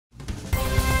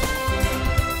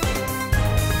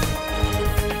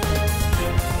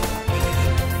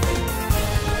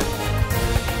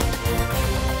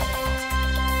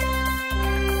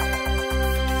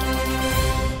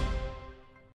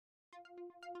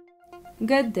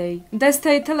Good day. The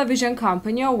state television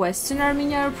company of Western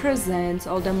Armenia represents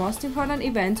all the most important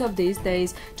events of these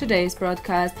days. Today's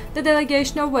broadcast: the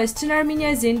delegation of Western Armenia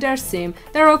is in Dersim.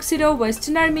 The rock city of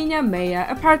Western Armenia-Meya.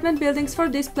 Apartment buildings for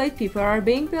displaced people are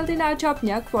being built in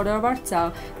Achapnyak quarter of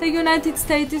Artsakh. The United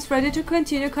States is ready to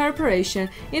continue cooperation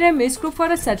in a Minsk Group for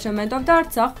the settlement of the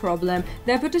Artsakh problem.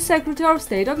 Deputy Secretary of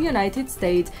State of United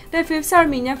States. The 5th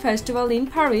Armenian Festival in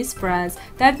Paris, France.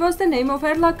 That was the name of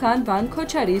Erlakan-Van,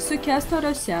 Kochari, Sukias,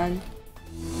 Torosyan.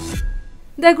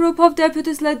 The group of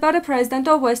deputies led by the president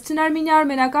of Western Armenia,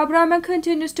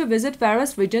 continues to visit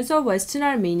various regions of Western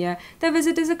Armenia. The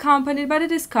visit is accompanied by the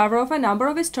discovery of a number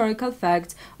of historical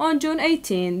facts. On June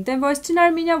 18, the Western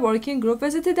Armenia Working Group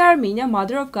visited the Armenia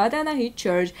Mother of God Anahit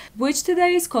Church, which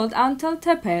today is called Antal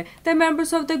Tepe. The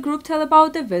members of the group tell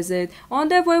about the visit. On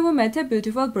the way we met a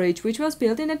beautiful bridge which was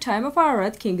built in the time of our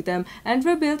Red Kingdom and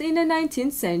rebuilt in the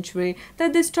 19th century. The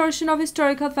distortion of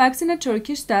historical facts in a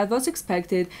Turkish style was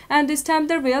expected, and this time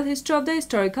the real history of the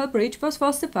historical bridge was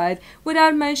falsified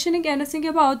without mentioning anything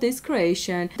about this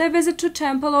creation. The visit to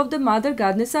temple of the Mother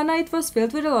Goddess Anahit was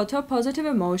filled with a lot of positive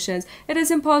emotions. It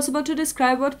is impossible to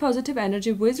describe what positive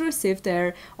energy we received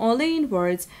there, only in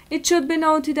words. It should be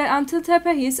noted that until Tepe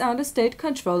is under state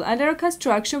control and the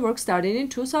reconstruction work started in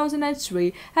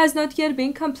 2003 has not yet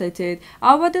been completed.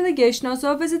 Our delegation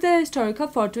also visited the historical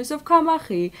fortress of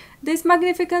Kamachi. This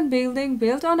magnificent building,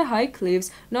 built on the high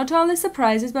cliffs, not only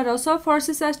surprises but also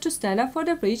forces us to stand up for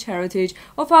the rich heritage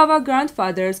of our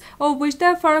grandfathers, of which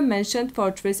the aforementioned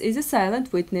fortress is a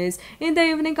silent witness. In the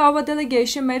evening, our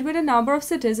delegation met with a number of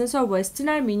citizens of Western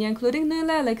Armenia, including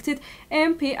newly elected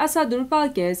MP Asadur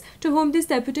Balges, to whom this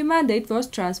deputy mandate was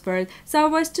transferred.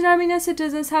 Some Western Armenian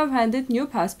citizens have handed new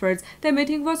passports. The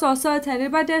meeting was also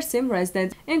attended by Dersim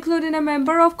residents, including a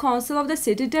member of council of the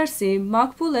city Dersim,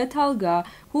 Makbule Talga,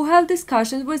 who held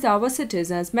discussions with our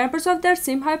citizens. Members of their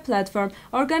Dersim High Platform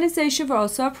organization were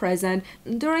also present.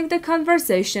 During the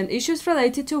conversation, issues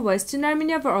related to Western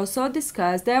Armenia were also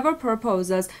discussed. There were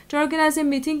proposals to organize a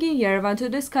meeting in Yerevan to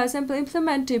discuss and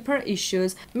implement deeper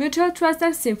issues. Mutual trust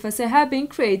and sympathy have been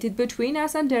created between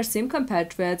us and Dersim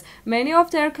compatriots. Many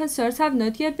of their concerns have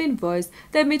not yet been voiced.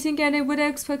 The meeting ended with the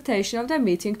expectation of the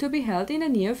meeting to be held in the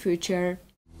near future.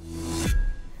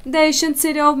 The ancient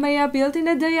city of Meya, built in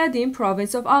the Dayadim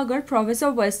province of Agar province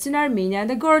of Western Armenia, and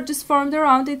the gorges formed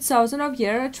around it thousands of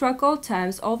years attract all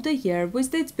times of the year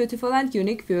with its beautiful and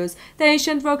unique views. The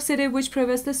ancient rock city, which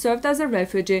previously served as a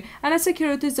refugee and a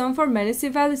security zone for many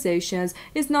civilizations,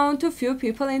 is known to few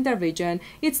people in the region.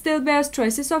 It still bears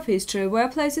traces of history, where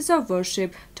places of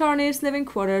worship, tourneys, living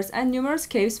quarters, and numerous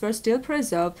caves were still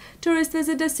preserved. Tourists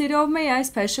visit the city of Meya,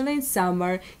 especially in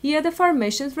summer. Here, the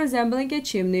formations resembling a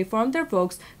chimney form the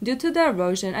rocks due to the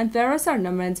erosion, and various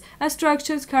ornaments and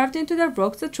structures carved into the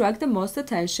rocks attract the most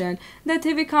attention. The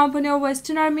TV company of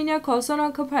Western Armenia calls on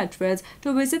our compatriots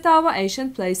to visit our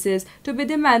ancient places, to be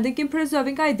demanding in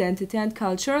preserving identity and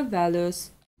cultural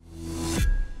values.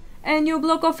 A new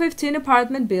block of 15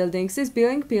 apartment buildings is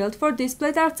being built for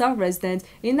displaced Artsakh residents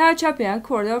in the Achapnyak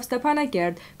quarter of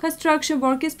Stepanakert. Construction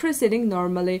work is proceeding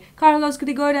normally. Carlos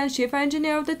Grigorian, chief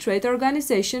engineer of the trade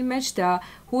organization Mechta,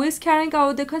 who is carrying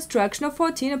out the construction of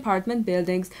 14 apartment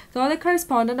buildings, told the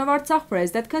correspondent of Artsakh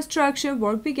Press that construction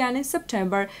work began in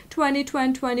September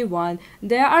 2021.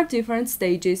 There are different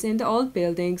stages in the old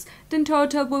buildings. In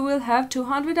total, we will have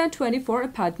 224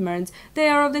 apartments. The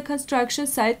area of the construction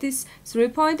site is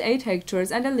 3.8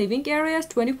 hectares and the living area is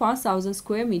 21,000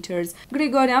 square meters.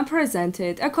 Grigorian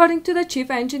presented. According to the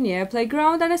chief engineer,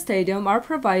 playground and a stadium are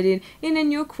provided in a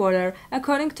new quarter.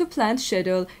 According to planned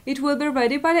schedule, it will be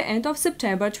ready by the end of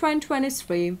September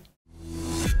 2023.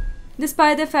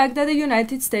 Despite the fact that the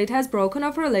United States has broken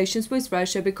off relations with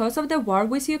Russia because of the war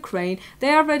with Ukraine, they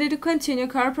are ready to continue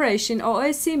cooperation in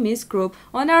OSCE Minsk Group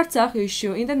on the Artsakh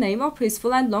issue in the name of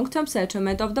peaceful and long-term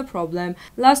settlement of the problem.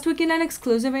 Last week, in an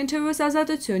exclusive interview with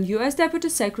Azadotun, U.S. Deputy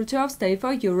Secretary of State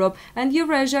for Europe and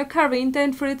Eurasia Karine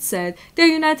Tenfrid said, "The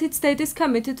United States is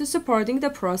committed to supporting the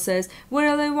process. We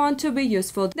really want to be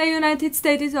useful." The United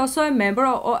States is also a member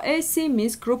of OSCE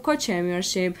Minsk Group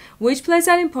co-chairmanship, which plays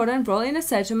an important role in the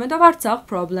settlement of Artsakh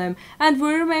problem, and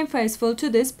we remain faithful to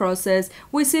this process.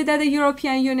 We see that the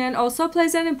European Union also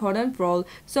plays an important role,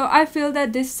 so I feel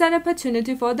that this is an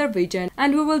opportunity for the region,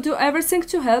 and we will do everything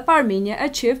to help Armenia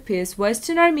achieve peace.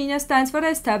 Western Armenia stands for the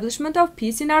establishment of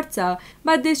peace in Artsakh,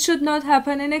 but this should not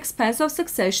happen at the expense of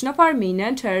succession of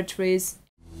Armenian territories.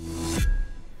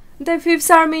 The 5th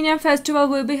Armenian Festival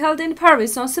will be held in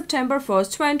Paris on September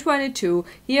 4th, 2022.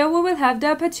 Here we will have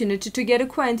the opportunity to get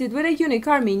acquainted with a unique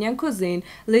Armenian cuisine,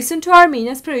 listen to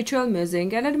Armenian spiritual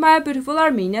music, and admire beautiful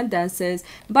Armenian dances.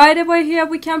 By the way, here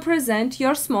we can present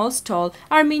your small stall,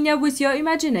 Armenia with your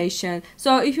imagination.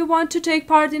 So if you want to take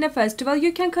part in a festival,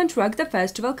 you can contract the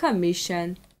festival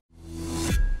commission.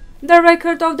 The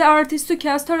record of the artist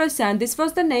Sukias Torosyan. This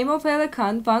was the name of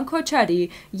Erlakan-Van Kochari.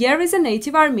 Yer is a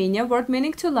native Armenian word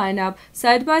meaning to line up,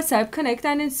 side by side, connect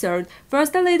and insert.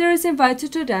 First, the leader is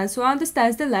invited to dance who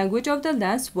understands the language of the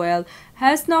dance well,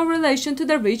 has no relation to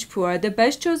the rich poor, the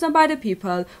best chosen by the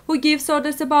people, who gives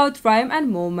orders about rhyme and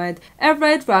movement. A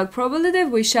red rug, probably the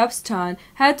bishop's turn,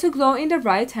 had to glow in the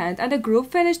right hand, and the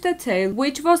group finished the tale,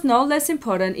 which was no less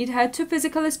important. It had to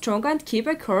physically strong and keep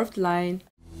a curved line.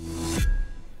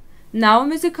 Now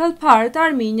musical part,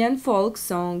 Armenian folk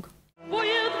song.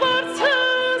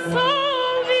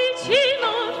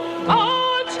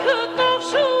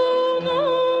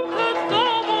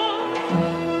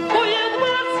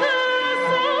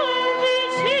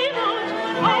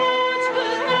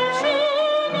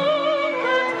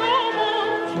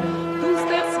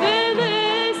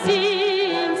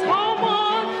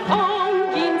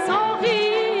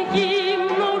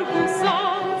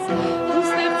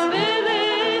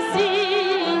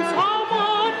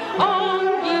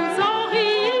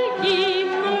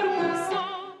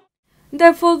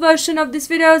 The full version of this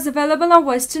video is available on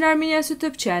Western Armenia's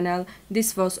YouTube channel.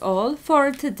 This was all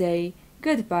for today.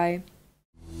 Goodbye.